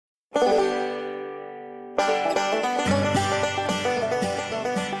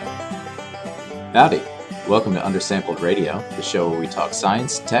Howdy. Welcome to Undersampled Radio, the show where we talk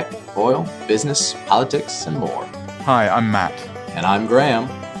science, tech, oil, business, politics, and more. Hi, I'm Matt. And I'm Graham.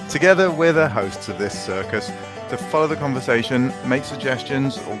 Together, we're the hosts of this circus. To follow the conversation, make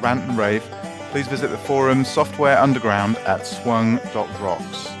suggestions, or rant and rave, please visit the forum Software Underground at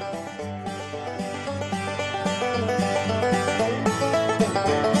swung.rocks.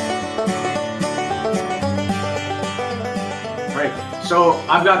 Right. So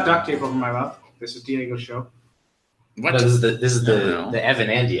I've got duct tape over my mouth. This is Diego's show. What? No, this is the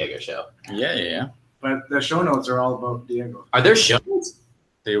Evan and Diego show. Yeah. But the show notes are all about Diego. Are there show notes?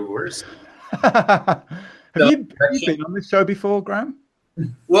 They're worse. Have you been on this show before, Graham?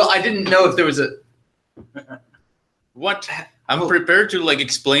 Well, I didn't know if there was a... What? I'm prepared to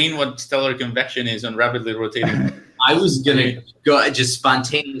explain what stellar convection is on rapidly rotating. I was gonna go just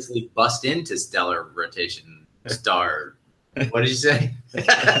spontaneously bust into stellar rotation star. What did you say?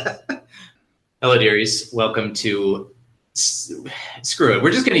 Hello, dearies. Welcome to. Screw it.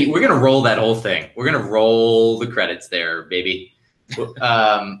 We're gonna roll that whole thing. We're gonna roll the credits there, baby.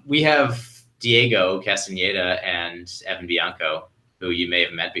 We have Diego Castañeda and Evan Bianco, who you may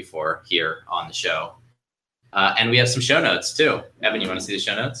have met before here on the show. And we have some show notes, too. Evan, you want to see the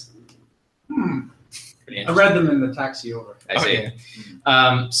show notes? I read them in the taxi over. I see. Okay.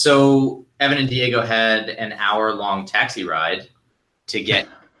 So Evan and Diego had an hour-long taxi ride to get,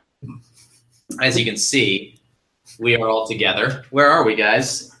 as you can see, we are all together. Where are we,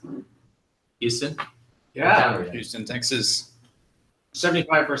 guys? Houston? Yeah. Houston, Texas.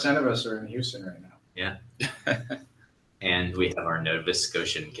 75% of us are in Houston right now. Yeah. And we have our Nova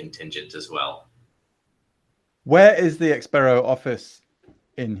Scotian contingent as well. Where is the Expero office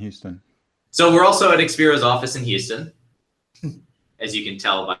in Houston? So we're also at Expero's office in Houston, as you can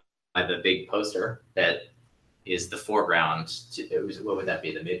tell by the big poster that is the foreground. What would that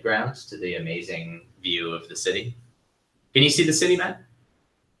be? The midground to the amazing view of the city. Can you see the city, Matt?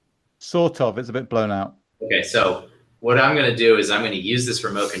 Sort of. It's a bit blown out. Okay, so what I'm going to do is I'm going to use this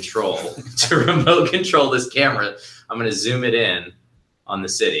remote control to remote control this camera. I'm going to zoom it in on the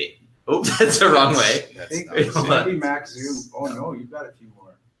city. Oh, that's the wrong way. Maybe max zoom. Oh no, you've got a few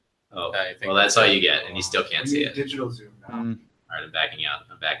more. Oh, well, that's all you get, and you still can't see it. Digital zoom now. All right, I'm backing out.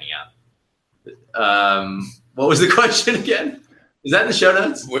 What was the question again? Is that in the show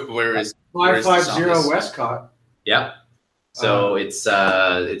notes? Where is 550 Westcott? Yep. So it's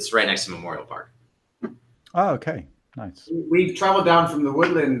right next to Memorial Park. Oh, okay. Nice. We traveled down from the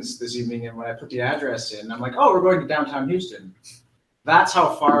Woodlands this evening, and when I put the address in, I'm like, oh, we're going to downtown Houston. That's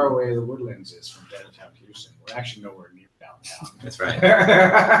how far away the Woodlands is from downtown Houston. We're actually nowhere near downtown. That's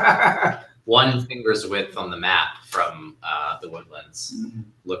right. One finger's width on the map from the Woodlands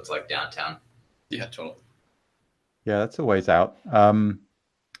looked like downtown. Yeah, totally. Yeah, that's a ways out.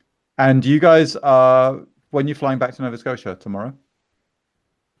 And you guys are, when you're flying back to Nova Scotia tomorrow?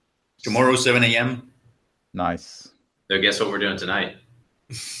 Tomorrow, 7 a.m. Nice. So guess what we're doing tonight?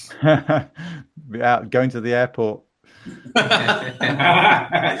 Going to the airport. The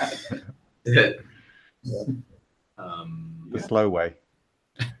slow way.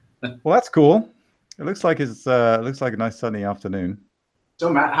 Well, that's cool. It looks like a nice sunny afternoon. So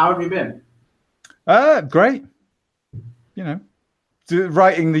Matt, how have you been? Great. You know,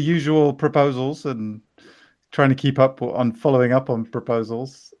 writing the usual proposals and trying to keep up on following up on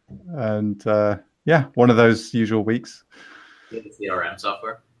proposals, and one of those usual weeks. You have the CRM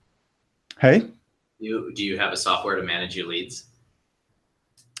software? Hey. Do you have a software to manage your leads?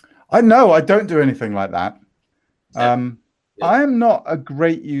 I don't do anything like that. I am not a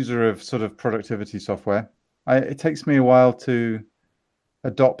great user of sort of productivity software. It takes me a while to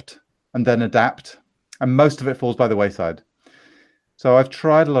adopt and then adapt, and most of it falls by the wayside. So I've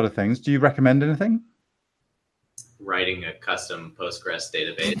tried a lot of things. Do you recommend anything? Writing a custom Postgres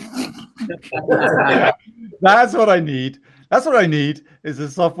database. That's what I need. That's what I need is a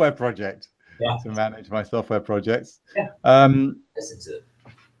software project. Yeah. To manage my software projects. Yeah.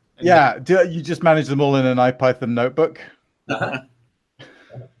 Do you just manage them all in an IPython notebook? Uh-huh.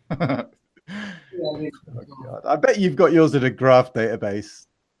 Oh, God. I bet you've got yours in a graph database.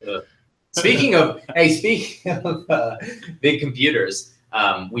 Speaking of big computers,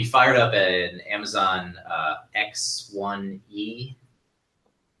 we fired up an Amazon X1E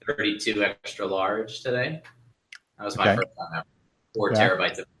 32 extra large today. That was my first time ever. 4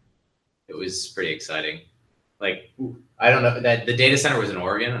 terabytes of. It was pretty exciting. I don't know that the data center was in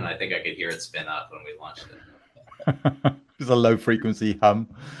Oregon, and I think I could hear it spin up when we launched it. Just a low frequency hum.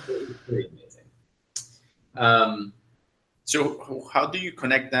 It was pretty amazing. So how do you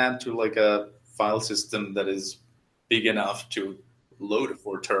connect that to a file system that is big enough to load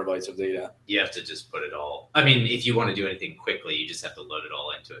 4 terabytes of data. You have to just put it all. I mean, if you want to do anything quickly, you just have to load it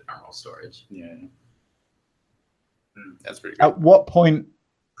all into a terminal storage. Yeah. That's pretty good. At what point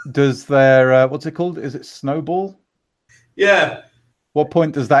does their what's it called? Is it Snowball? Yeah. What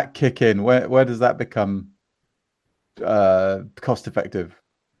point does that kick in? Where does that become cost effective?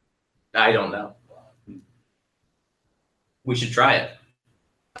 I don't know. We should try it.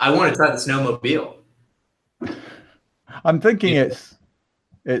 I want to try the snowmobile. I'm thinking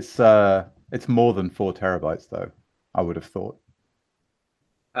it's more than 4 terabytes though. I would have thought.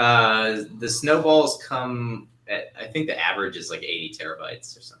 The snowballs come at, I think the average is like 80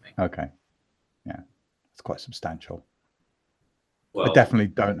 terabytes or something. Okay. Yeah. It's quite substantial. Well, I definitely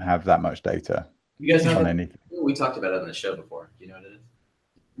don't have that much data. You guys know on that? anything. We talked about it on the show before. Do you know what it is?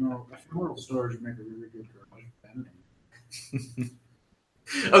 No, ephemeral storage would make a really good garage band.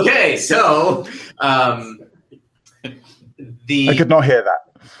 Okay, so I could not hear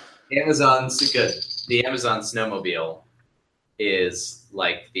that. The Amazon snowmobile is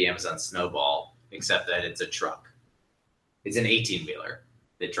like the Amazon Snowball, except that it's a truck. It's an 18-wheeler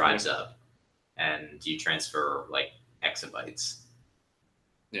that drives up, and you transfer like exabytes.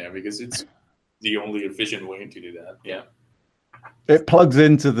 Yeah, because it's the only efficient way to do that. Yeah. It plugs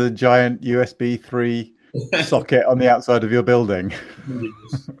into the giant USB 3 socket on the outside of your building.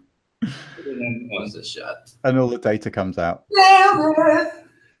 Close this shut. And all the data comes out.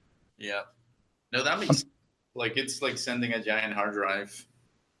 Yeah. No, that makes like it's like sending a giant hard drive.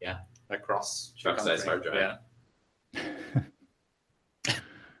 Yeah. Across Truck-sized hard drive. Yeah.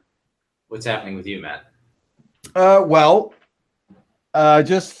 What's happening with you, Matt? Well, I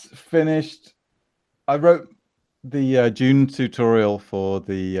just finished. I wrote the June tutorial for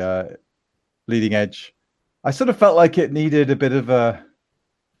the leading edge. I sort of felt like it needed a bit of a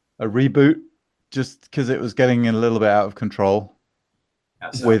reboot, just because it was getting a little bit out of control.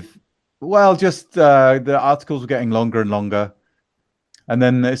 With, well, just the articles were getting longer and longer, and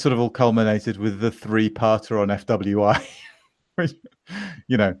then it sort of all culminated with the 3-parter on FWI, which,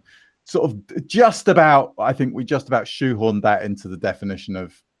 you know, sort of just about. I think we just about shoehorned that into the definition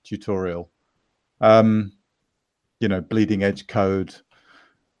of tutorial. You know, bleeding edge code,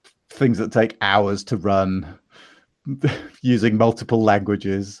 things that take hours to run, using multiple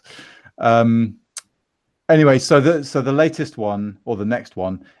languages. Anyway, so the latest one, or the next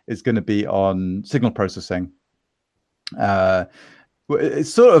one, is going to be on signal processing. It's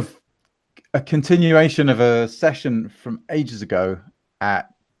sort of a continuation of a session from ages ago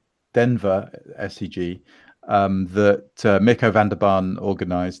at Denver SCG that Mirko van der Baan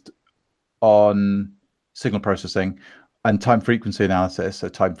organized on signal processing and time frequency analysis, so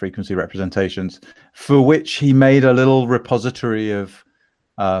time frequency representations, for which he made a little repository of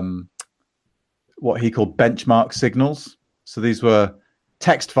what he called benchmark signals. So these were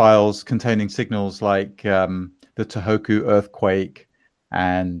text files containing signals like the Tohoku earthquake,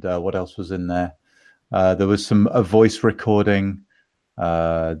 and what else was in there? There was a voice recording.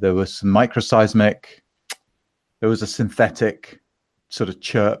 There was some microseismic. There was a synthetic sort of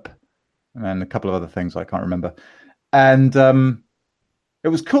chirp, and a couple of other things I can't remember. And it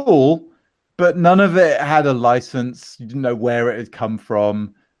was cool, but none of it had a license. You didn't know where it had come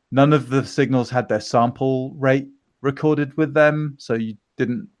from. None of the signals had their sample rate recorded with them. So you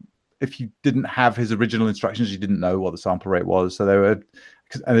didn't, if you didn't have his original instructions, you didn't know what the sample rate was. So there were,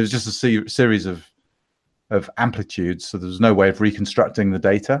 and it was just a series of amplitudes. So there was no way of reconstructing the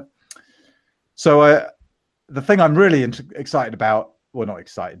data. So the thing I'm really excited about, well, not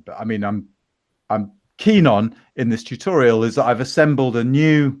excited, but I mean, I'm keen on in this tutorial is that I've assembled a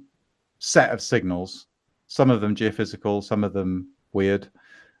new set of signals, some of them geophysical, some of them weird,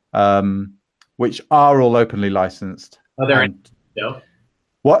 which are all openly licensed. Are there any show?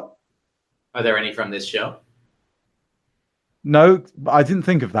 What? Are there any from this show? No, I didn't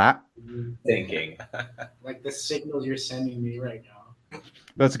think of that. Thinking. Like the signals you're sending me right now.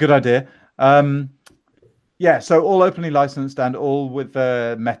 That's a good idea. Yeah, so all openly licensed and all with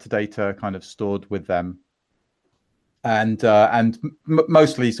the metadata kind of stored with them, and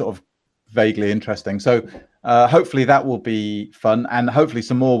mostly sort of vaguely interesting. So hopefully that will be fun, and hopefully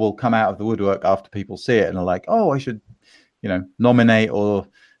some more will come out of the woodwork after people see it and are like, oh, I should, you know, nominate or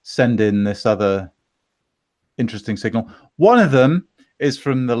send in this other interesting signal. One of them is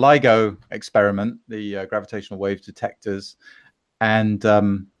from the LIGO experiment, the gravitational wave detectors, and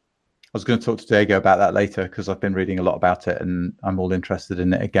I was going to talk to Diego about that later because I've been reading a lot about it and I'm all interested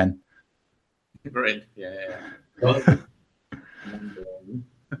in it again. Great. Yeah.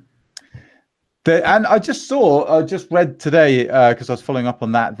 And I just read today, because I was following up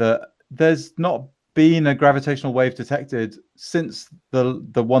on that there's not been a gravitational wave detected since the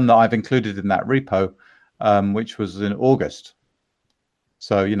one that I've included in that repo, which was in August.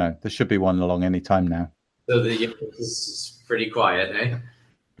 So, there should be one along any time now. So this is pretty quiet, eh?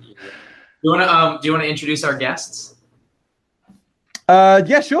 Do you want to introduce our guests?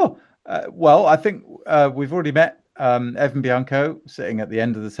 Yeah, sure. Well, I think we've already met Evan Bianco sitting at the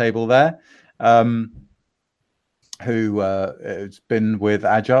end of the table there, who has been with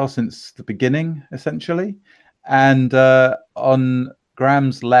Agile since the beginning, essentially. And on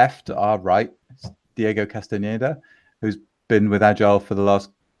Graham's left, our right, is Diego Castañeda, who's been with Agile for the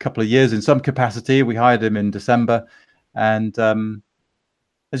last couple of years in some capacity. We hired him in December. And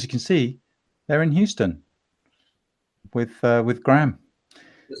as you can see, they're in Houston with Graham.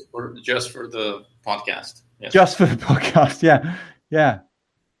 Just for the podcast. Yes. Just for the podcast, yeah.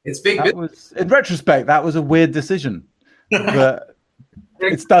 It's big. That was, in retrospect, that was a weird decision, but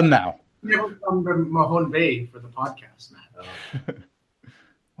it's done now. Never come to Mahone Bay for the podcast, Matt.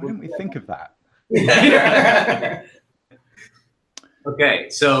 Why didn't we think of that? Okay,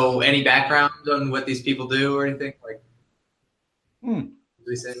 so any background on what these people do or anything? Like, did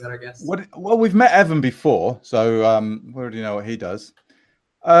we say about our guests? Well, we've met Evan before, so we already know what he does.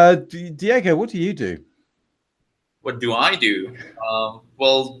 Diego, what do you do? What do I do?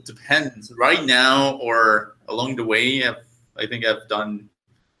 Well, depends. Right now or along the way, I think I've done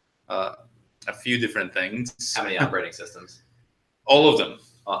a few different things. How many operating systems? All of them.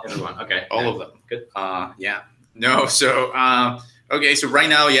 Everyone. Okay. All of them. Good. Yeah. No. So okay. So right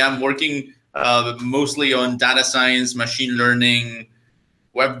now, I'm working mostly on data science, machine learning,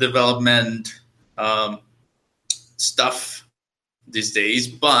 web development stuff these days.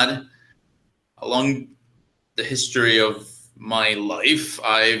 But along the history of my life,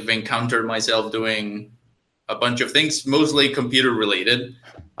 I've encountered myself doing a bunch of things, mostly computer related.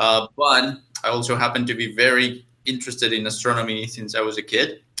 But I also happen to be very interested in astronomy since I was a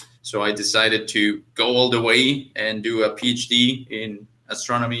kid. So I decided to go all the way and do a PhD in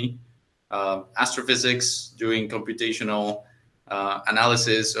astronomy, astrophysics, doing computational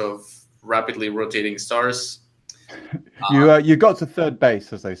analysis of rapidly rotating stars. You got to third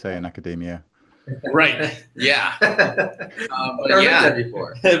base, as they say in academia. Right. Yeah.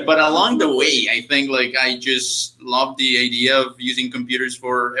 Before. But along the way, I think I just love the idea of using computers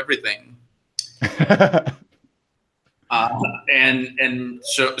for everything. And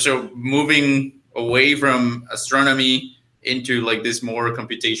so moving away from astronomy into this more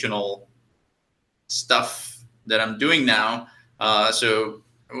computational stuff that I'm doing now. So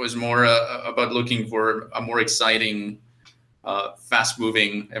it was more about looking for a more exciting,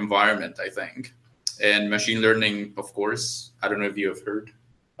 fast-moving environment, I think. And machine learning, of course. I don't know if you have heard.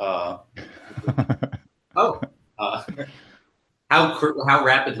 How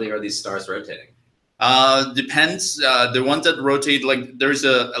rapidly are these stars rotating? Depends. The ones that rotate, there's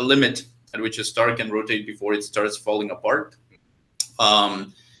a limit at which a star can rotate before it starts falling apart. A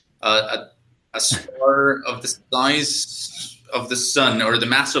star of the size of the sun or the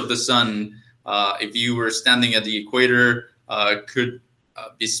mass of the sun, if you were standing at the equator, could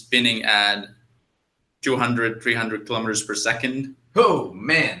be spinning at 200, 300 kilometers per second. Oh,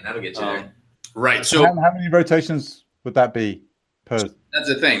 man, that'll get you there. Right. So how many rotations would that be per? That's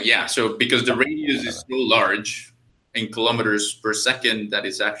the thing. Yeah. So because the radius is so large in kilometers per second, that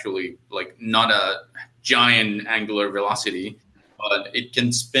is actually not a giant angular velocity, but it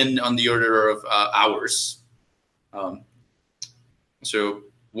can spin on the order of hours. So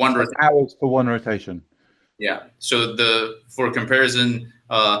hours for one rotation. Yeah. So for comparison,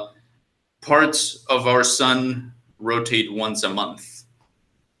 parts of our sun rotate once a month.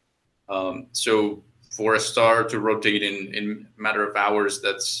 So for a star to rotate in a matter of hours,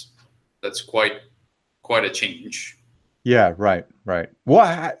 that's quite a change. Yeah. Right. I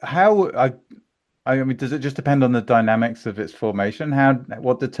mean, does it just depend on the dynamics of its formation?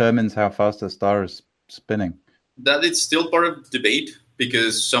 What determines how fast a star is spinning? That it's still part of debate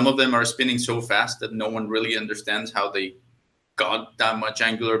because some of them are spinning so fast that no one really understands how they got that much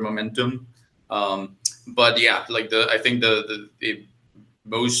angular momentum. But yeah, I think the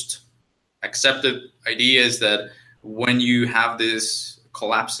most accepted idea is that when you have this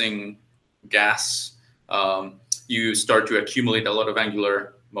collapsing gas, you start to accumulate a lot of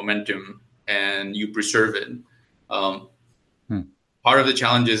angular momentum and you preserve it. Part of the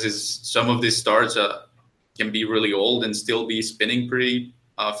challenges is some of these stars can be really old and still be spinning pretty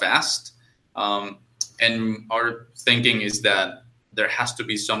fast. And our thinking is that there has to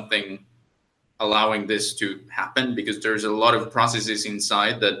be something allowing this to happen because there's a lot of processes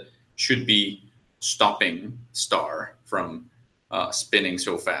inside that should be stopping star from spinning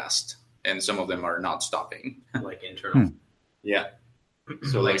so fast. and some of them are not stopping. Like internal. Yeah.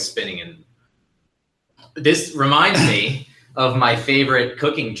 So like spinning. And this reminds me of my favorite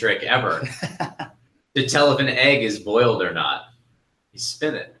cooking trick ever. To tell if an egg is boiled or not, you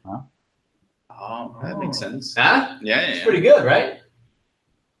spin it. Oh, that makes sense. Huh? Yeah, It's pretty good, right?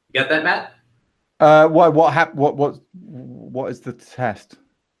 You got that, Matt? What is the test?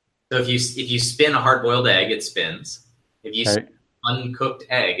 So if you spin a hard-boiled egg, it spins. If you spin an uncooked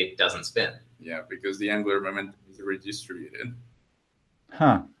egg, it doesn't spin. Yeah, because the angular momentum is redistributed.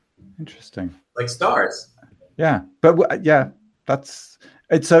 Huh. Interesting. Like stars. Yeah, but that's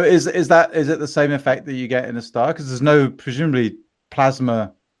it. So is it the same effect that you get in a star? Because there's no, presumably,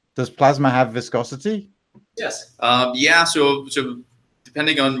 plasma. Does plasma have viscosity? Yes. Yeah. So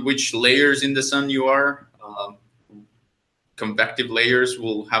depending on which layers in the sun you are, convective layers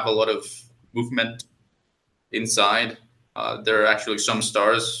will have a lot of movement inside. There are actually some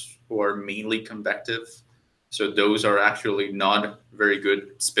stars who are mainly convective, so those are actually not very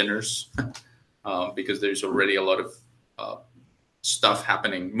good spinners because there's already a lot of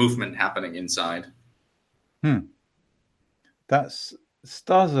movement happening inside. That's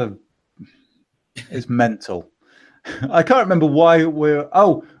stars is mental. I can't remember why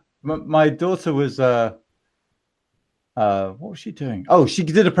my daughter was what was she doing? Oh, she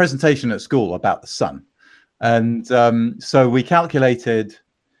did a presentation at school about the sun, and so we calculated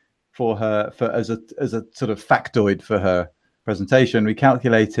for her as a sort of factoid for her presentation. We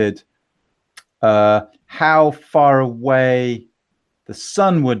calculated how far away the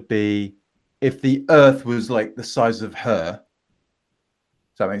sun would be if the Earth was like the size of her.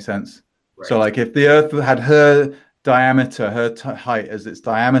 Does that make sense? Right. So like if the Earth had her diameter, her height as its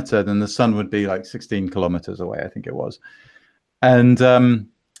diameter, then the sun would be like 16 kilometers away, I think it was. And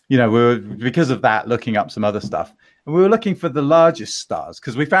we were, because of that, looking up some other stuff, and we were looking for the largest stars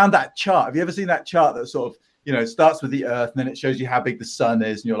because we found that chart. Have you ever seen that chart that sort of starts with the Earth and then it shows you how big the sun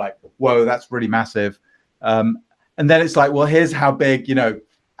is, and you're like, whoa, that's really massive. And then it's like, well, here's how big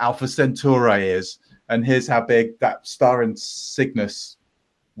Alpha Centauri is, and here's how big that star in Cygnus,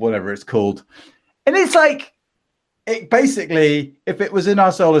 whatever it's called. And it's like, it basically, if it was in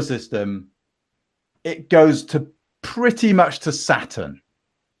our solar system, it goes to pretty much to Saturn.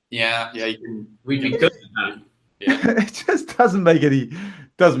 Yeah, we'd be good. Yeah. It just doesn't make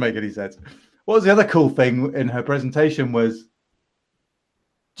any sense. What was the other cool thing in her presentation was,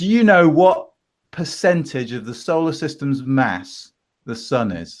 do you know what percentage of the solar system's mass the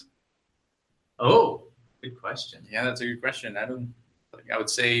sun is? Oh, good question. Yeah, that's a good question. I would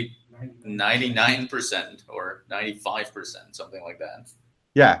say 99% or 95%, something like that.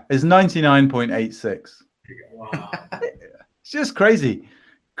 Yeah, it's 99.86. Wow. It's just crazy.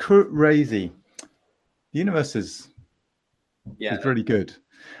 Crazy. The universe is really good.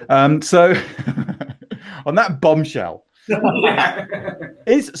 So on that bombshell,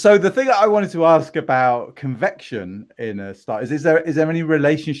 so the thing that I wanted to ask about convection in a star is there any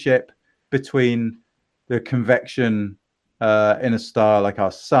relationship between the convection in a star like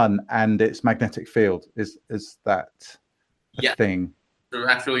our sun and its magnetic field? Is that a thing? So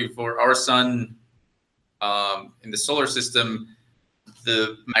actually, for our sun, in the solar system,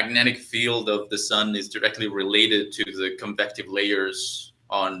 the magnetic field of the sun is directly related to the convective layers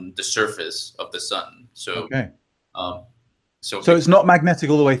on the surface of the sun. So, so it's not magnetic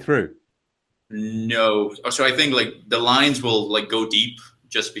all the way through. No. So I think like the lines will like go deep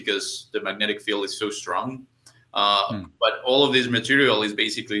just because the magnetic field is so strong. But all of this material is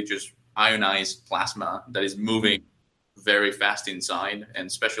basically just ionized plasma that is moving very fast inside, and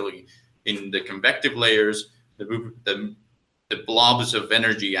especially in the convective layers, the blobs of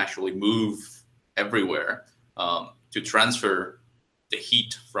energy actually move everywhere to transfer the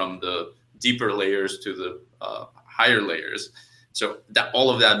heat from the deeper layers to the higher layers. So that all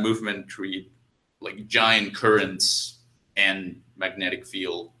of that movement create like giant currents and magnetic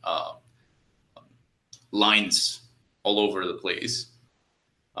field lines all over the place.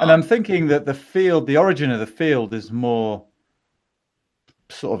 And I'm thinking that the origin of the field is more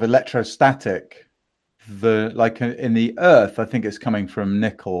sort of electrostatic. Like in the Earth, I think it's coming from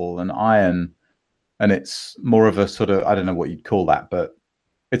nickel and iron, and it's more of a sort of, I don't know what you'd call that, but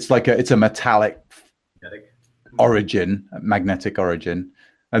it's like it's a metallic origin, magnetic origin.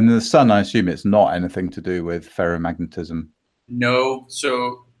 And the sun, I assume it's not anything to do with ferromagnetism. No,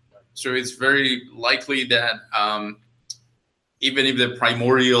 so it's very likely that even if the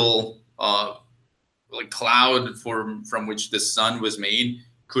primordial like cloud from which the sun was made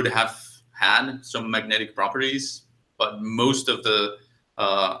could have had some magnetic properties, but most of the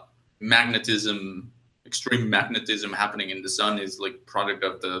magnetism, extreme magnetism happening in the sun is like product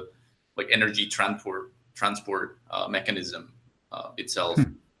of the like energy transport mechanism itself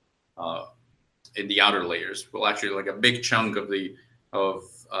in the outer layers. Well, actually, like a big chunk of the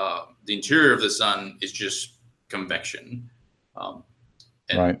interior of the sun is just convection,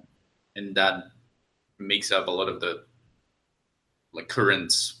 and that makes up a lot of the like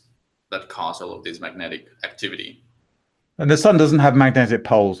currents that cause all of this magnetic activity. And the sun doesn't have magnetic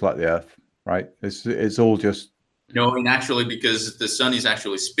poles like the Earth, right? It's all just... No, and actually, because the sun is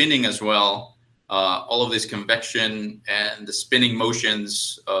actually spinning as well, all of this convection and the spinning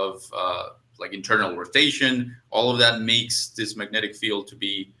motions of like internal rotation, all of that makes this magnetic field to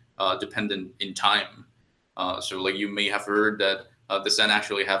be dependent in time. So like you may have heard that the sun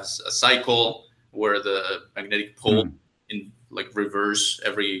actually has a cycle where the magnetic pole in like reverse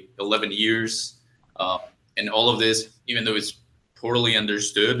every 11 years. And all of this, even though it's poorly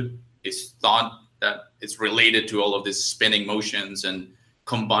understood, is thought that it's related to all of these spinning motions and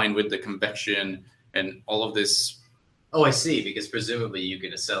combined with the convection and all of this. Oh, I see. Because presumably you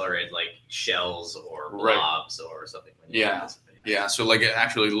can accelerate like shells or blobs or something. Yeah. So like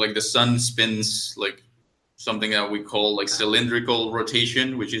actually, like the sun spins like something that we call like cylindrical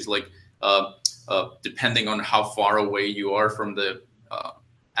rotation, which is like depending on how far away you are from the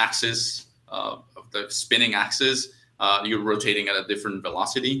axis of the spinning axis, you're rotating at a different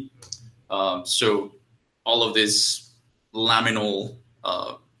velocity. So all of this laminal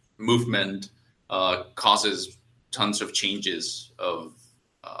movement causes tons of changes of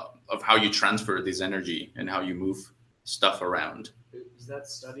how you transfer this energy and how you move stuff around. Is that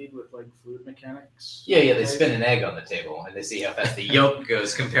studied with like fluid mechanics? Yeah. They spin an egg on the table and they see how fast the yolk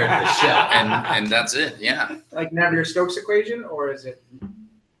goes compared to the shell, and that's it. Yeah. Like Navier-Stokes equation, or is it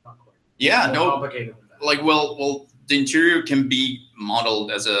not quite? Yeah. More complicated than that. Like well, the interior can be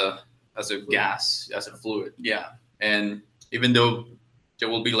modeled as a gas, as a fluid. Yeah. And even though there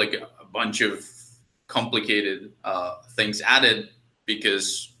will be like a bunch of complicated things added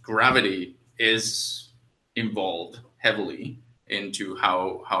because gravity is involved heavily into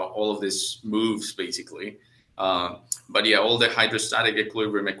how all of this moves basically. But yeah, all the hydrostatic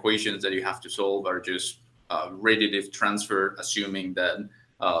equilibrium equations that you have to solve are just radiative transfer, assuming that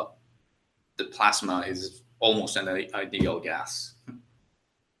the plasma is almost an ideal gas.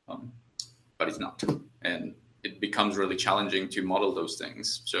 But it's not. And it becomes really challenging to model those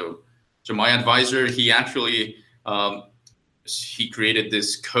things. So my advisor, he actually, he created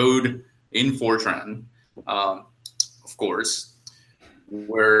this code in Fortran, of course,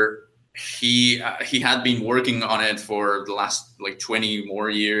 where he had been working on it for the last like 20 more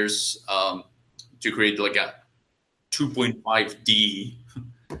years to create like a 2.5D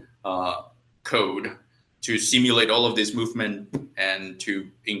code to simulate all of this movement and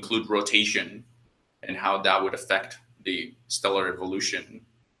to include rotation and how that would affect the stellar evolution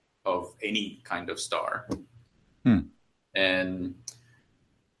of any kind of star. And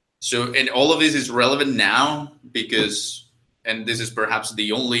so, and all of this is relevant now because, and this is perhaps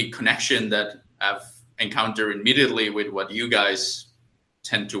the only connection that I've encountered immediately with what you guys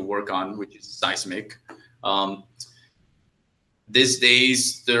tend to work on, which is seismic. These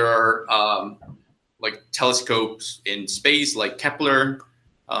days, there are like telescopes in space, like Kepler.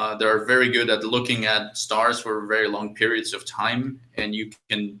 They're very good at looking at stars for very long periods of time, and you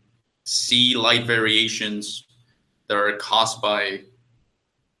can see light variations that are caused by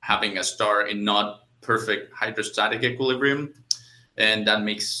having a star in not perfect hydrostatic equilibrium, and that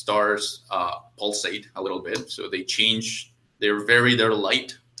makes stars pulsate a little bit. So they vary their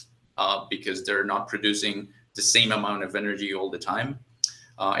light because they're not producing the same amount of energy all the time,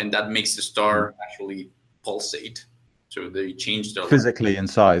 and that makes the star actually pulsate. So they change their physically in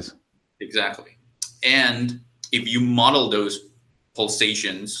size. Exactly. And if you model those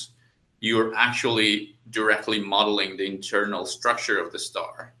pulsations, you're actually directly modeling the internal structure of the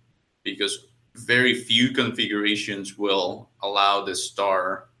star, because very few configurations will allow the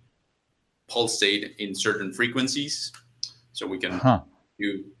star pulsate in certain frequencies. So we can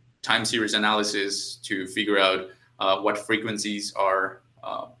do time series analysis to figure out what frequencies are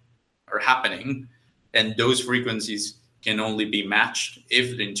happening, and those frequencies can only be matched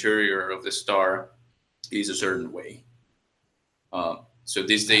if the interior of the star is a certain way. So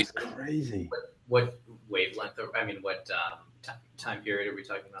these days, crazy. What wavelength? What time period are we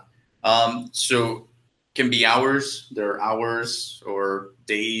talking about? So can be hours. There are hours or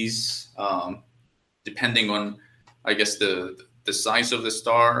days, depending on, I guess, the size of the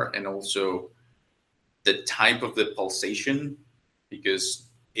star and also the type of the pulsation. Because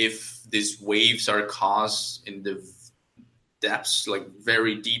if these waves are caused in the depths, like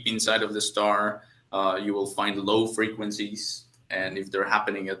very deep inside of the star, you will find low frequencies. and if they're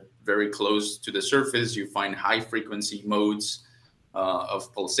happening at very close to the surface, you find high frequency modes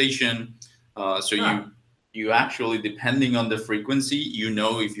of pulsation. You actually, depending on the frequency,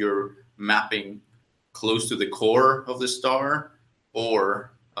 if you're mapping close to the core of the star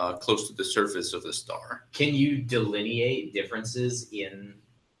or close to the surface of the star. Can you delineate differences in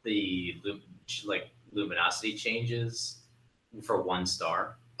the luminosity changes for one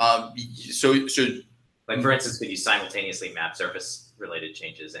star? So like, for instance, could you simultaneously map surface-related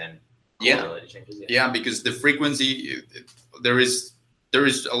changes and core-related changes? Yeah, because the frequency, there is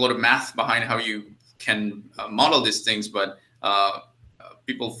a lot of math behind how you can model these things, but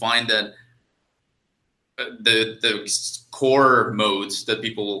people find that the core modes that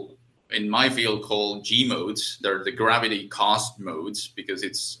people in my field call G modes, they're the gravity cost modes, because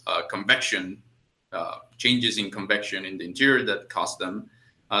it's convection, changes in convection in the interior that cause them.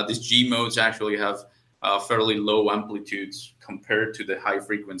 These G modes actually have fairly low amplitudes compared to the high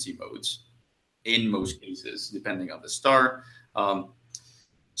frequency modes in most cases, depending on the star. But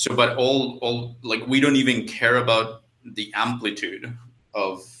we don't even care about the amplitude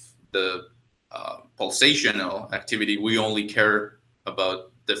of the pulsational activity. We only care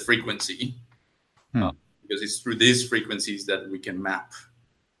about the frequency, because it's through these frequencies that we can map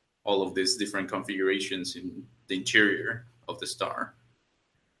all of these different configurations in the interior of the star.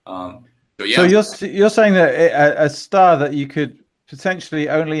 So you're saying that a star that you could potentially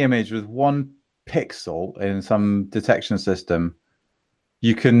only image with 1 pixel in some detection system,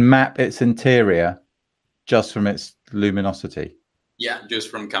 you can map its interior just from its luminosity. Yeah, just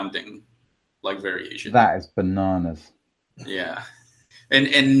from counting variation. That is bananas. Yeah,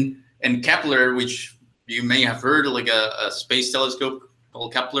 and Kepler, which you may have heard, a space telescope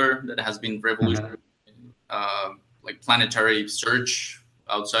called Kepler that has been revolutionary, planetary search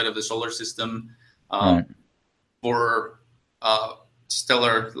outside of the solar system. For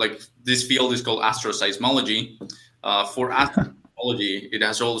stellar, this field is called astroseismology. For astroseismology, it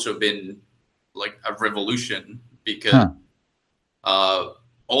has also been a revolution, because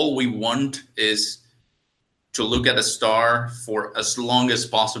all we want is to look at a star for as long as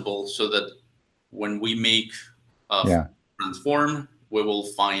possible, so that when we make transform, we will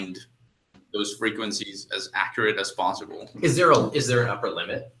find those frequencies as accurate as possible. Is there an upper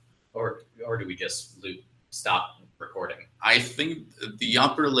limit, or do we just stop recording? I think the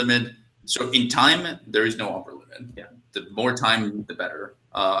upper limit. So in time, there is no upper limit. Yeah. The more time, the better.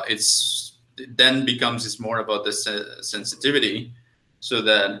 It's more about the sensitivity, so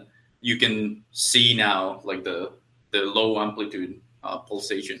that you can see now the low amplitude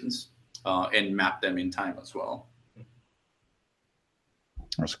pulsations and map them in time as well.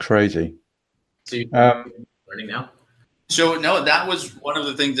 That's crazy. So you're learning now? So no, that was one of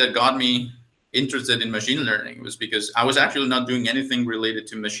the things that got me interested in machine learning, was because I was actually not doing anything related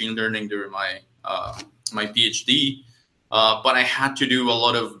to machine learning during my my PhD, but I had to do a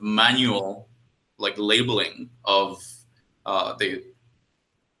lot of manual labeling of the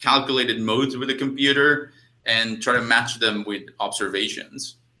calculated modes with a computer and try to match them with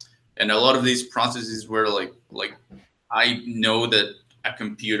observations. And a lot of these processes were I know that a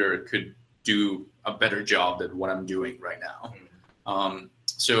computer could do a better job than what I'm doing right now.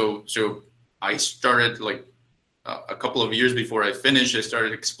 So I started a couple of years before I finished, I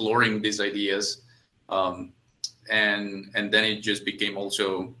started exploring these ideas. And then it just became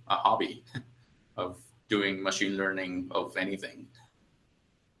also a hobby of doing machine learning of anything.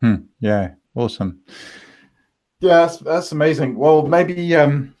 Yeah, awesome. Yeah, that's amazing. Well, maybe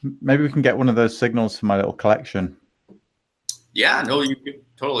we can get one of those signals for my little collection. Yeah, no, you could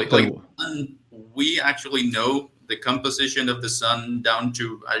totally. We actually know the composition of the sun down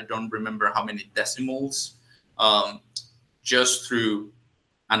to, I don't remember how many decimals, just through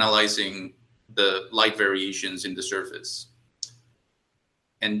analyzing the light variations in the surface.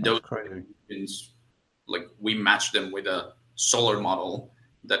 And those variations, we match them with a solar model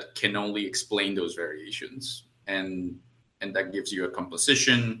that can only explain those variations, and that gives you a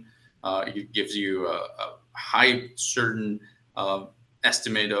composition. It gives you a high certain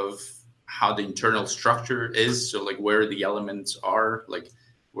estimate of how the internal structure is. So where the elements are,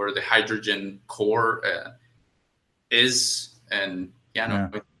 where the hydrogen core is, and yeah,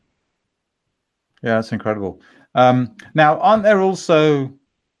 that's incredible. Now, aren't there also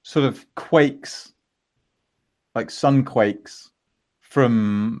sort of quakes, sun quakes,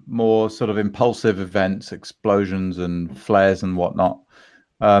 from more sort of impulsive events, explosions and flares and whatnot?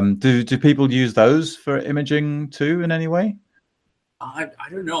 Do people use those for imaging too in any way? I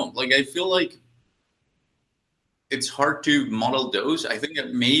don't know. I feel like it's hard to model those. I think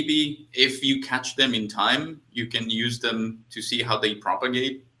that maybe if you catch them in time, you can use them to see how they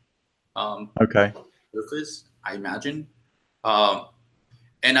propagate. Okay. Surface, I imagine.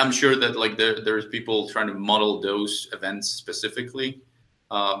 And I'm sure that like there's people trying to model those events specifically.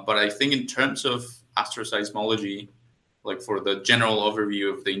 But I think in terms of astroseismology, like for the general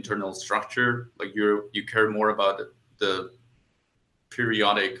overview of the internal structure, like you care more about the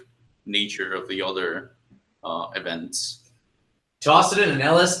periodic nature of the other events. Toss it in an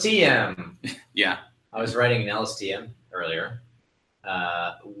LSTM. Yeah. I was writing an LSTM earlier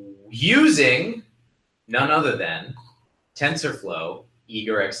using none other than TensorFlow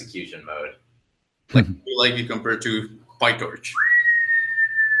eager execution mode. Like you compare to PyTorch.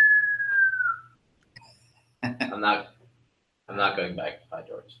 I'm not going back to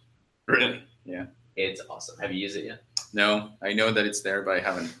PyTorch. Really? Yeah. It's awesome. Have you used it yet? No, I know that it's there, but I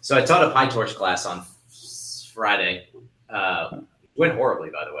haven't. So I taught a PyTorch class on Friday. Went horribly,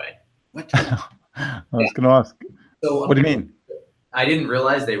 by the way. What? I was going to ask. So What do you mean? I didn't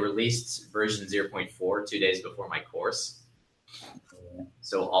realize they released version 0.4 2 days before my course.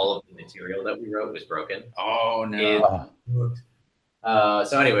 So all of the material that we wrote was broken. Oh, no.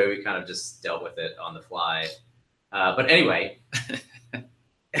 So anyway, we kind of just dealt with it on the fly. But anyway,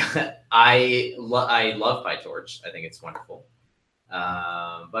 I love PyTorch. I think it's wonderful.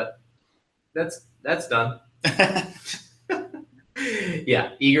 But that's done.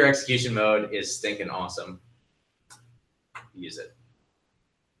 Yeah, eager execution mode is stinking awesome. Use it.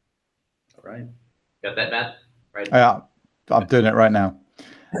 All right. Got that, Matt? Right. Yeah, I'm doing it right now.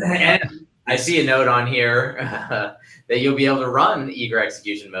 And I see a note on here that you'll be able to run eager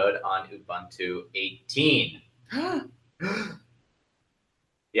execution mode on Ubuntu 18.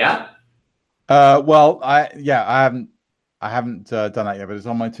 Yeah. Well, I haven't done that yet, but it's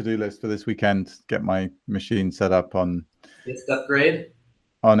on my to-do list for this weekend. Get my machine set up on This upgrade.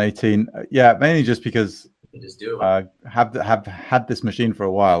 On 18. Yeah, mainly just because You can just do it. I have had this machine for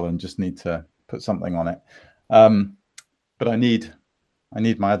a while and just need to put something on it. But I need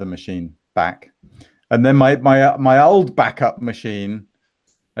my other machine back, and then my old backup machine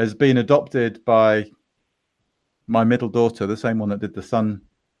has been adopted by my middle daughter, the same one that did the Sun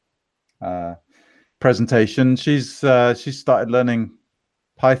presentation. She's started learning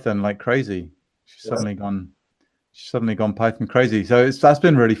Python like crazy. She's suddenly gone Python crazy. So that's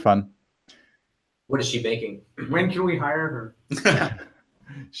been really fun. What is she baking? When can we hire her?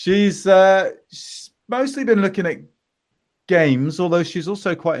 She's mostly been looking at games, although she's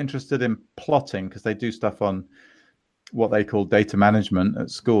also quite interested in plotting because they do stuff on what they call data management at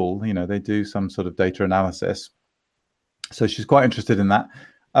school. You know, they do some sort of data analysis. So she's quite interested in that.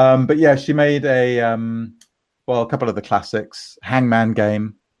 But yeah, she made a couple of the classics, Hangman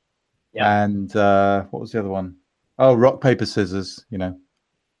game, and what was the other one? Oh, Rock, Paper, Scissors, you know,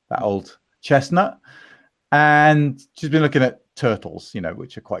 that old chestnut. And she's been looking at Turtles, you know,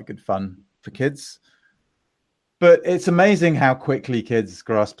 which are quite good fun for kids. But it's amazing how quickly kids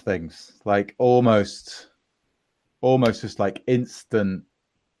grasp things, like almost just like instant.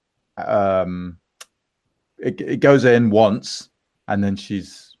 It goes in once and then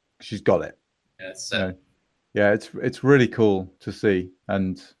she's got it. Yeah, it's really cool to see,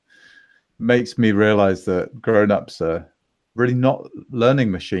 and makes me realize that grown-ups are really not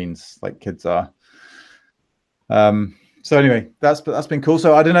learning machines like kids are. So anyway, that's been cool.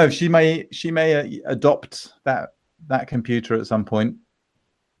 So I don't know if she may adopt that computer at some point.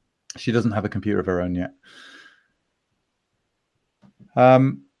 She doesn't have a computer of her own yet.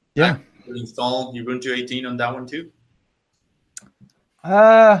 Yeah. Install Ubuntu 18 on that one too?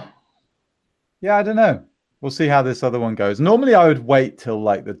 Yeah, I don't know. We'll see how this other one goes. Normally, I would wait till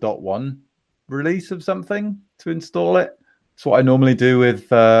like the .1 release of something to install it. That's what I normally do with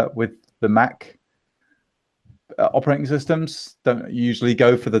the Mac operating systems. Don't usually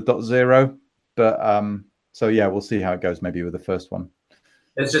go for the .0, but so yeah, we'll see how it goes. Maybe with the first one.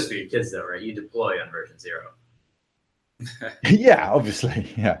 It's just for your kids, though, right? You deploy on version 0. Yeah,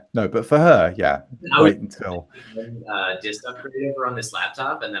 obviously, yeah. No, but for her, yeah. Wait until Just upgrade over on this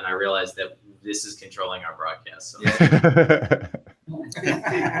laptop, and then I realized that this is controlling our broadcast. So.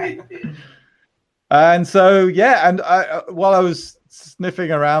 And so, yeah, and while I was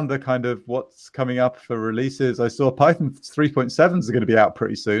sniffing around the kind of what's coming up for releases, I saw Python 3.7s are going to be out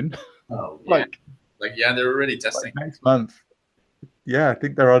pretty soon. Oh, yeah. Like they're already testing next month. Yeah, I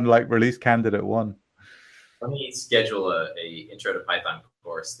think they're on like release candidate 1. Let me schedule a intro to Python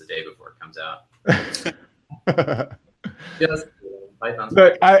course the day before it comes out. Just Python.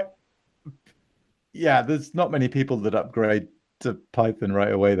 Look, there's not many people that upgrade to Python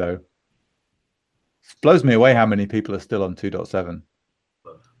right away, though. blows me away how many people are still on 2.7.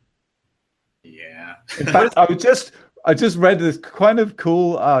 Yeah. In fact, I just read this kind of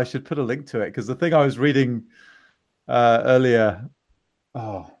cool. Oh, I should put a link to it because the thing I was reading earlier.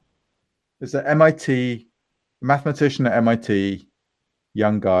 Oh, it's an MIT mathematician at MIT,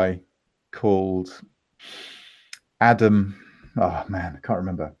 young guy called Adam. Oh man, I can't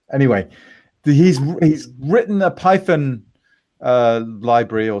remember. Anyway, he's written a Python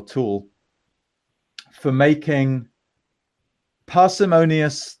library or tool for making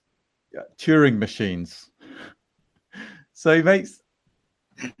parsimonious Turing machines. So he makes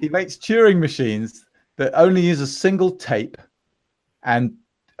Turing machines that only use a single tape and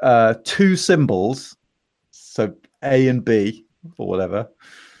two symbols, so A and B or whatever,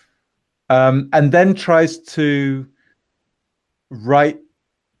 and then tries to write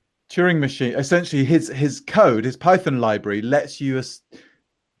Turing machine. Essentially, his code, his Python library, lets you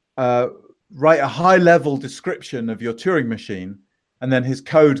write a high-level description of your Turing machine, and then his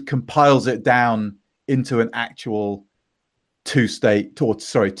code compiles it down into an actual two-symbol,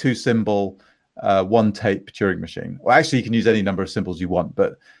 one-tape Turing machine. Well, actually, you can use any number of symbols you want,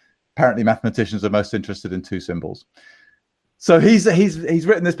 but apparently mathematicians are most interested in two symbols. So he's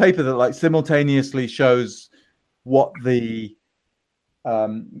written this paper that like simultaneously shows what the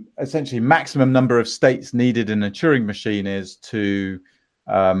essentially maximum number of states needed in a Turing machine is to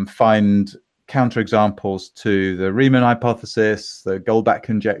find counterexamples to the Riemann hypothesis, the Goldbach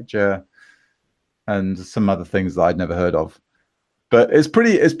conjecture, and some other things that I'd never heard of. But it's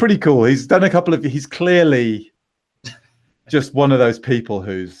pretty cool. He's done a couple of. He's clearly just one of those people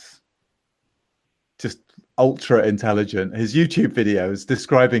who's just ultra intelligent. His YouTube videos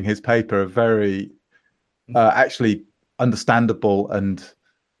describing his paper are very actually understandable and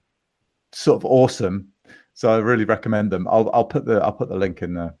sort of awesome. So I really recommend them. I'll put the link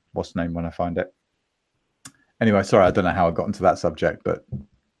in the what's name when I find it. Anyway, sorry, I don't know how I got into that subject, but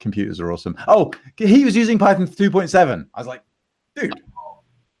computers are awesome. Oh, he was using Python 2.7. I was like, dude.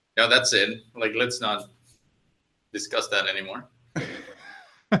 Yeah, that's it. Like, let's not discuss that anymore.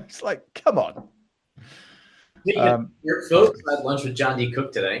 It's like, come on. Your folks, I had lunch with John D.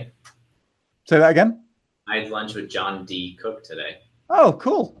 Cook today. Say that again? I had lunch with John D. Cook today. Oh,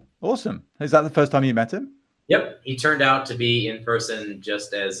 cool. Awesome. Is that the first time you met him? Yep. He turned out to be in person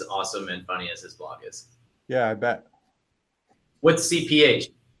just as awesome and funny as his blog is. Yeah, I bet. What's CPH?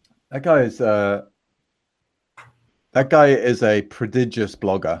 That guy is a prodigious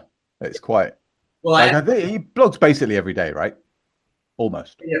blogger. It's quite well. I think he blogs basically every day, right?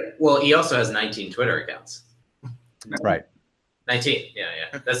 Almost. Yeah. Well, he also has 19 Twitter accounts. Right. 19.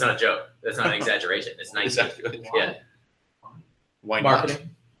 Yeah. That's not a joke. That's not an exaggeration. It's 19. Exactly. Yeah. Why not? Marketing.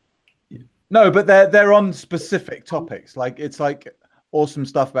 No, but they're on specific topics. Like it's like awesome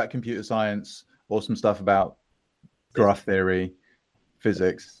stuff about computer science, awesome stuff about graph theory,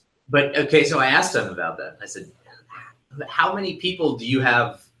 physics. But okay, so I asked him about that. I said, how many people do you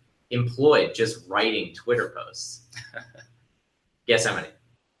have employed just writing Twitter posts? Guess how many?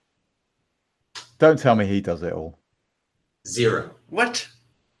 Don't tell me he does it all. 0. What?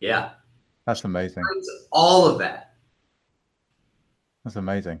 Yeah. That's amazing. All of that. That's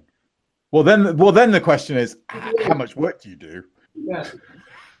amazing. Well, then the question is, how much work do you do? Yeah.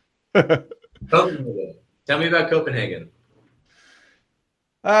 Copenhagen. Tell me about Copenhagen.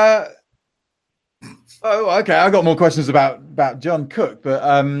 Oh, okay. I got more questions about John Cook, but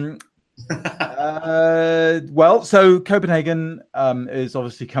well, so Copenhagen is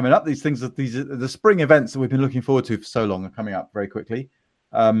obviously coming up. These are the spring events that we've been looking forward to for so long are coming up very quickly.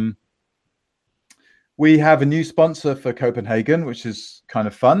 We have a new sponsor for Copenhagen, which is kind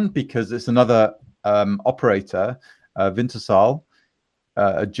of fun because it's another operator, Wintershall,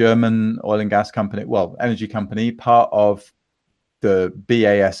 a German oil and gas company, well, energy company, part of the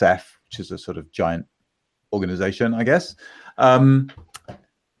BASF, which is a sort of giant organization, I guess. And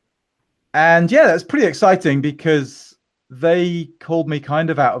yeah, that's pretty exciting because they called me kind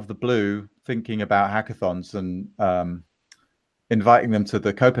of out of the blue thinking about hackathons and inviting them to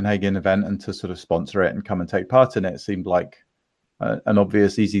the Copenhagen event and to sort of sponsor it and come and take part in it. It seemed like an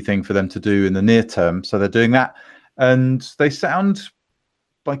obvious, easy thing for them to do in the near term. So they're doing that. And they sound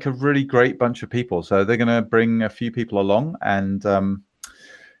like a really great bunch of people. So they're going to bring a few people along and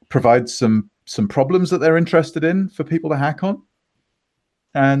provide some problems that they're interested in for people to hack on,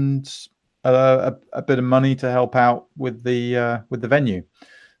 and a bit of money to help out with the venue.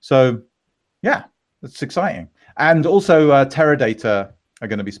 So yeah, it's exciting. And also Teradata are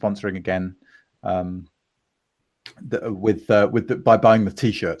going to be sponsoring again by buying the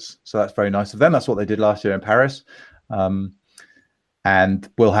t-shirts. So that's very nice of them. That's what they did last year in Paris. And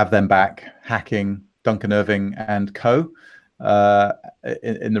we'll have them back hacking Duncan Irving and co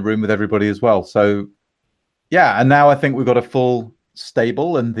in the room with everybody as well. So yeah, and now I think we've got a full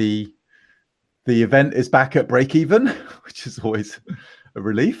stable, and the event is back at break even, which is always a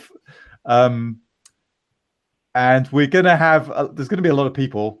relief. And we're going to have there's going to be a lot of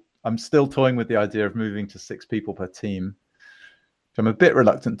people. I'm still toying with the idea of moving to 6 people per team, which I'm a bit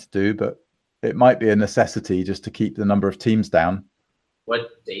reluctant to do, but it might be a necessity just to keep the number of teams down.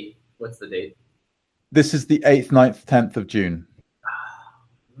 What date? What's the date? This is the 8th, 9th, 10th of June.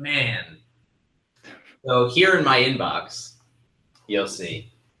 Man. So here in my inbox, you'll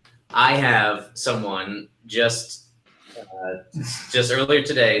see, I have someone just earlier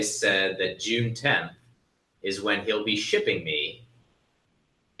today said that June 10th is when he'll be shipping me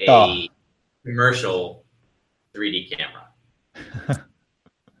a commercial 3D camera.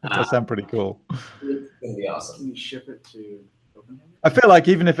 That does sound pretty cool. It's going to be awesome. Can you ship it to Copenhagen? I feel like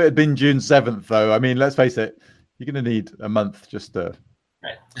even if it had been June 7th, though, I mean, let's face it, you're going to need a month just to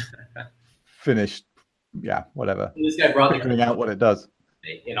finish, whatever. This guy brought figuring out what it does.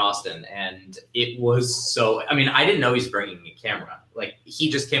 In Austin, and it was so, I mean, I didn't know he's bringing a camera. Like,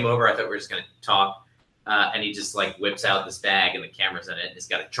 he just came over, I thought we were just going to talk, and he just, like, whips out this bag, and the camera's in it, and he's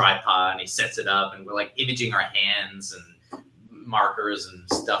got a tripod, and he sets it up, and we're, like, imaging our hands and markers and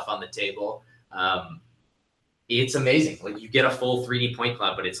stuff on the table. It's amazing. Like, you get a full 3D point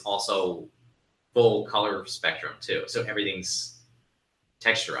cloud, but it's also full color spectrum too. So everything's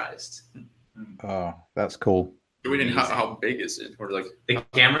texturized. Oh, that's cool. How big is it? Or like the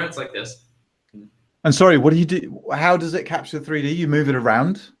camera, it's like this. And sorry, what do you do? How does it capture 3D? You move it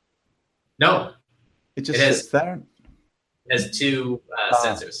around? No, it just sits there. It has 2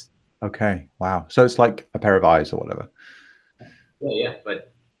 sensors. Okay, wow. So it's like a pair of eyes or whatever. Yeah,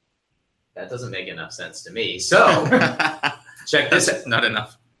 but that doesn't make enough sense to me. So check this out. Not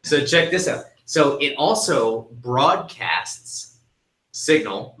enough. So check this out. So it also broadcasts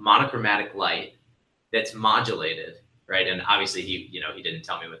signal, monochromatic light that's modulated, right? And obviously he didn't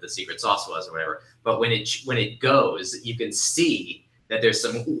tell me what the secret sauce was or whatever. But when it goes, you can see that there's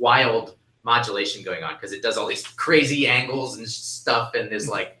some wild modulation going on because it does all these crazy angles and stuff, and there's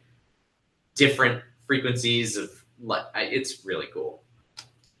like different frequencies of light. It's really cool.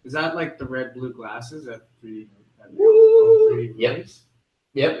 Is that like the red-blue glasses at 3D?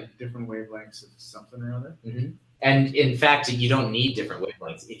 Yep. Like different wavelengths of something or other? Mm-hmm. And in fact, you don't need different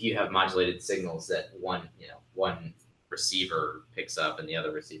wavelengths if you have modulated signals that one receiver picks up and the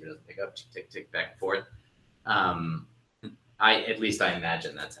other receiver doesn't pick up. Tick, tick, back and forth. At least I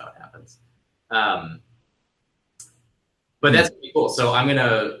imagine that's how it happens. But that's pretty cool. So I'm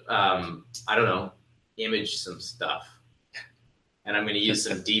gonna, image some stuff. And I'm going to use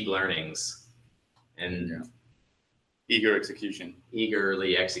some deep learnings and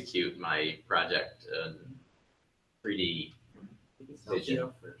eagerly execute my project 3D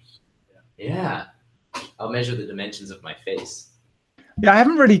vision. Yeah. I'll measure the dimensions of my face. Yeah, I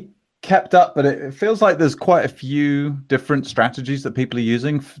haven't really kept up, but it feels like there's quite a few different strategies that people are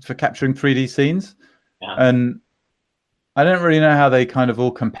using for capturing 3D scenes. Yeah. And I don't really know how they kind of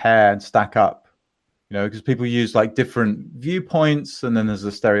all compare and stack up. Because people use like different viewpoints, and then there's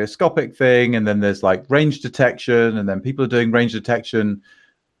a stereoscopic thing, and then there's like range detection, and then people are doing range detection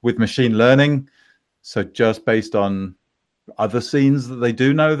with machine learning. So just based on other scenes that they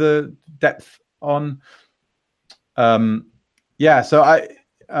do know the depth on. So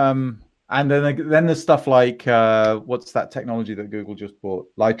and then there's stuff like what's that technology that Google just bought?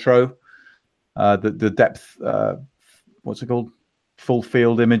 Litro, the depth. What's it called? Full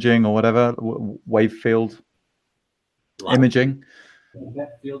field imaging or whatever, wave field imaging.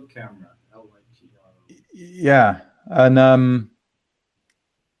 Depth field camera, LYTRO. Yeah, and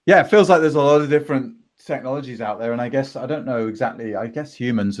it feels like there's a lot of different technologies out there, and I don't know exactly. I guess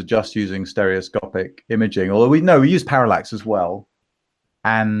humans are just using stereoscopic imaging, although we use parallax as well,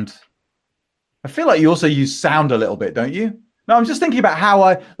 and I feel like you also use sound a little bit, don't you? No, I'm just thinking about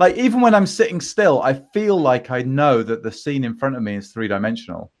how even when I'm sitting still, I feel like I know that the scene in front of me is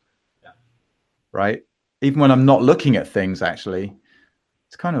 3-dimensional. Yeah. Right? Even when I'm not looking at things, actually.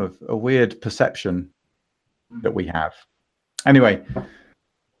 It's kind of a weird perception that we have. Anyway,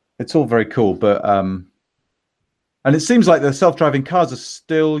 it's all very cool, but and it seems like the self-driving cars are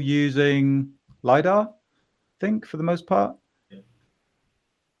still using LiDAR, I think, for the most part.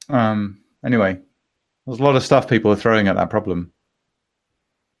 Yeah. Anyway. There's a lot of stuff people are throwing at that problem.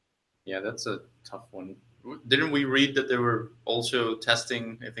 Yeah, that's a tough one. Didn't we read that they were also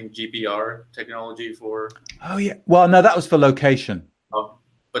testing, I think, GPR technology for... Oh, yeah. Well, no, that was for location. Oh,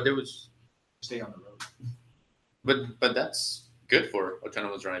 but there was... Stay on the road. But that's good for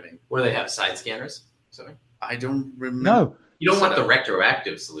autonomous driving. Where they have side scanners? something? I don't remember. No. You don't want the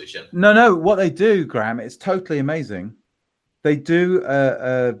retroactive solution. No. What they do, Graham, it's totally amazing. They do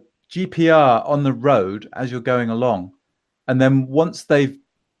a GPR on the road as you're going along. And then once they've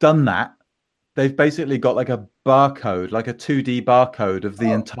done that, they've basically got like a barcode, like a 2D barcode of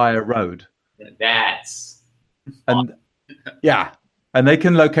the entire road. That's And yeah, and they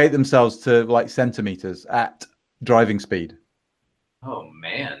can locate themselves to like centimeters at driving speed. oh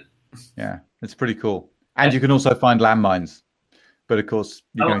man. Yeah, it's pretty cool. And you can also find landmines. But of course,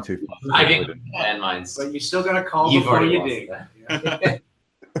 you're going too fast. I get landmines. But you're still gonna call You've before already you lost dig. that.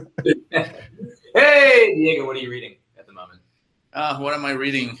 Hey, Diego, what are you reading at the moment? What am I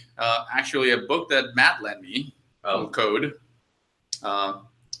reading? Actually, a book that Matt lent me called Code.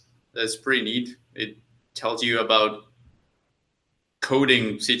 That's pretty neat. It tells you about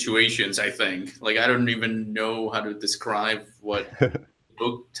coding situations, I think. Like, I don't even know how to describe what the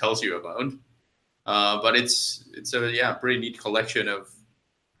book tells you about. But it's a pretty neat collection of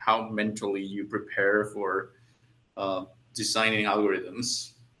how mentally you prepare for designing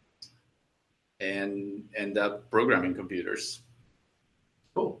algorithms and end up programming computers.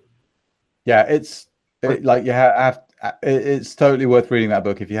 Cool. Yeah, it's totally worth reading that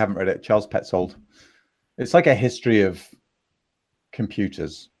book if you haven't read it. Charles Petzold. It's like a history of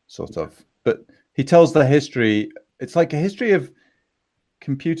computers, sort of. But he tells the history. It's like a history of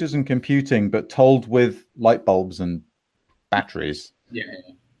computers and computing, but told with light bulbs and batteries. Yeah.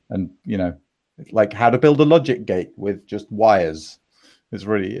 And like how to build a logic gate with just wires. It's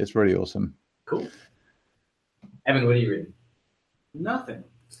really awesome. Cool. Evan, what are you reading? Nothing.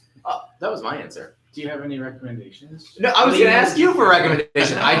 Oh, that was my answer. Do you have any recommendations? No, I was going to ask you for a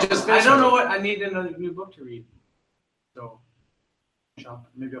recommendation. I just I don't know what I need another new book to read. So,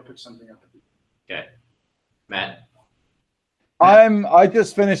 maybe I'll pick something up. Okay, Matt. I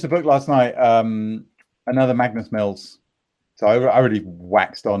just finished the book last night. Another Magnus Mills. So I already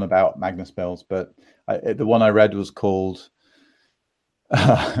waxed on about Magnus Mills, but the one I read was called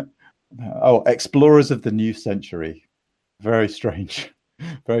Explorers of the New Century. Very strange,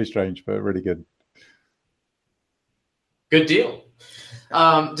 but really good. Good deal.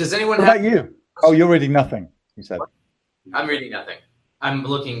 Does anyone What about you? Oh, you're reading nothing, you said. I'm reading nothing. I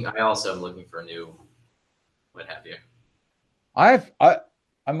also am looking for a new what have you. I've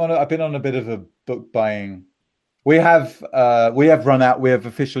been on a bit of a book buying. We have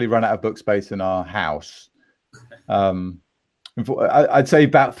officially run out of book space in our house. I'd say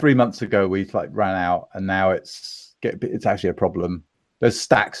about 3 months ago we ran out, and now it's actually a problem. There's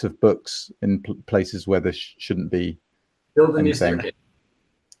stacks of books in places where there shouldn't be. Build a new staircase.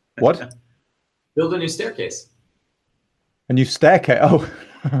 What? Build a new staircase. A new staircase? Oh,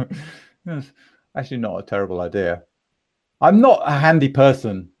 that's actually not a terrible idea. I'm not a handy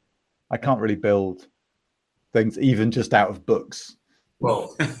person. I can't really build things even just out of books.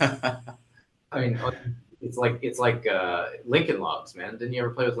 Well, I mean, it's like Lincoln Logs, man. Didn't you ever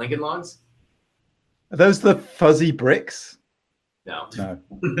play with Lincoln Logs? Are those the fuzzy bricks? No. No.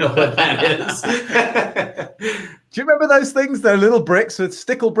 Know what that is. Do you remember those things? They're little bricks with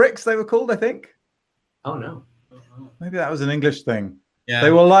stickle bricks, they were called, I think. Oh, no. Maybe that was an English thing. Yeah.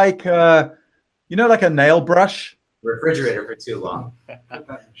 They were like, like a nail brush. Refrigerator for too long.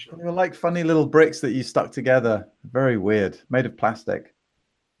 They were like funny little bricks that you stuck together. Very weird. Made of plastic.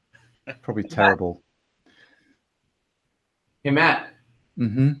 Probably terrible. Hey, Matt.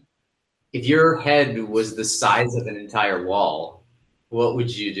 Mm-hmm. If your head was the size of an entire wall, what would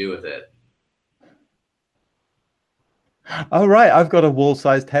you do with it? Oh, right. I've got a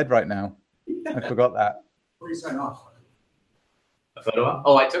wall-sized head right now. I forgot that. Before you sign off. A photo op?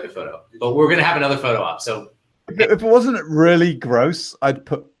 Oh, I took a photo. But we're going to have another photo op. So If it wasn't really gross, I'd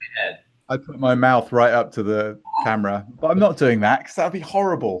put my mouth right up to the camera. But I'm not doing that because that'd be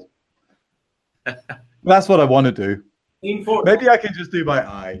horrible. That's what I want to do. Lean forward. Maybe I can just do my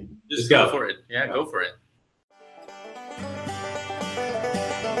eye. Just go for it. Yeah, go for it.